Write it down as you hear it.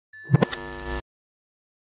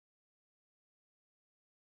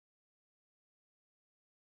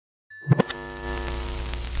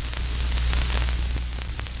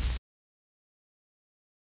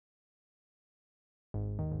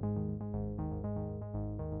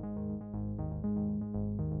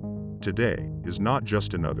Today is not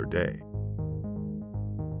just another day.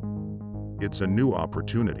 It's a new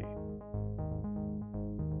opportunity.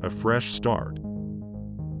 A fresh start.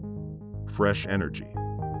 Fresh energy.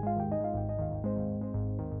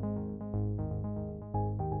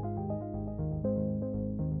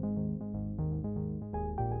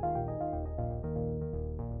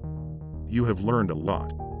 You have learned a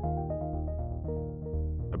lot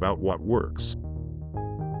about what works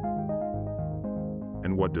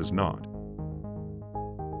and what does not.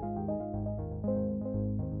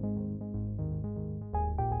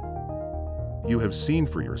 You have seen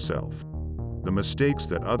for yourself the mistakes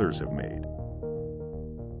that others have made,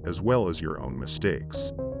 as well as your own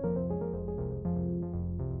mistakes.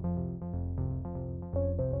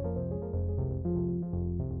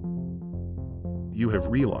 You have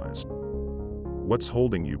realized what's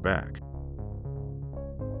holding you back.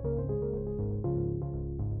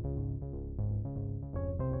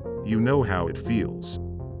 You know how it feels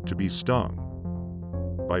to be stung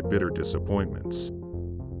by bitter disappointments,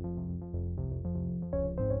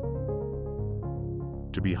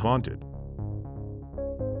 to be haunted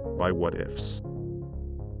by what-ifs.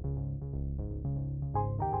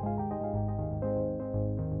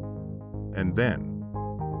 And then,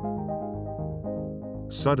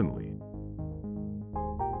 suddenly,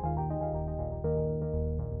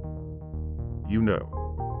 you know.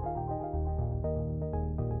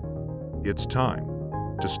 It's time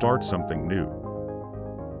to start something new.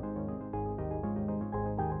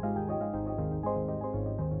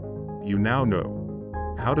 You now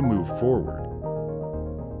know how to move forward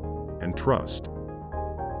and trust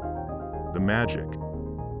the magic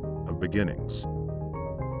of beginnings.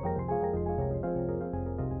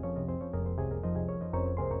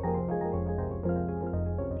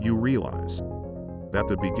 You realize that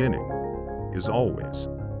the beginning is always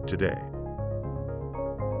today.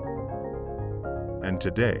 And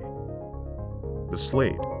today, the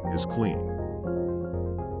slate is clean.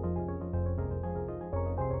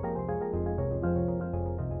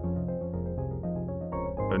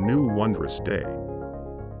 A new wondrous day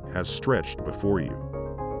has stretched before you.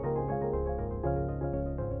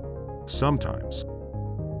 Sometimes,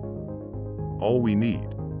 all we need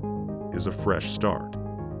is a fresh start.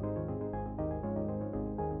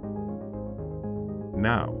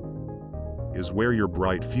 Now is where your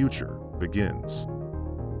bright future begins.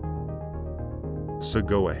 So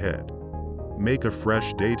go ahead, make a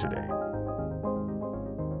fresh day today.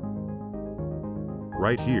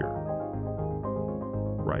 Right here,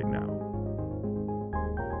 right now.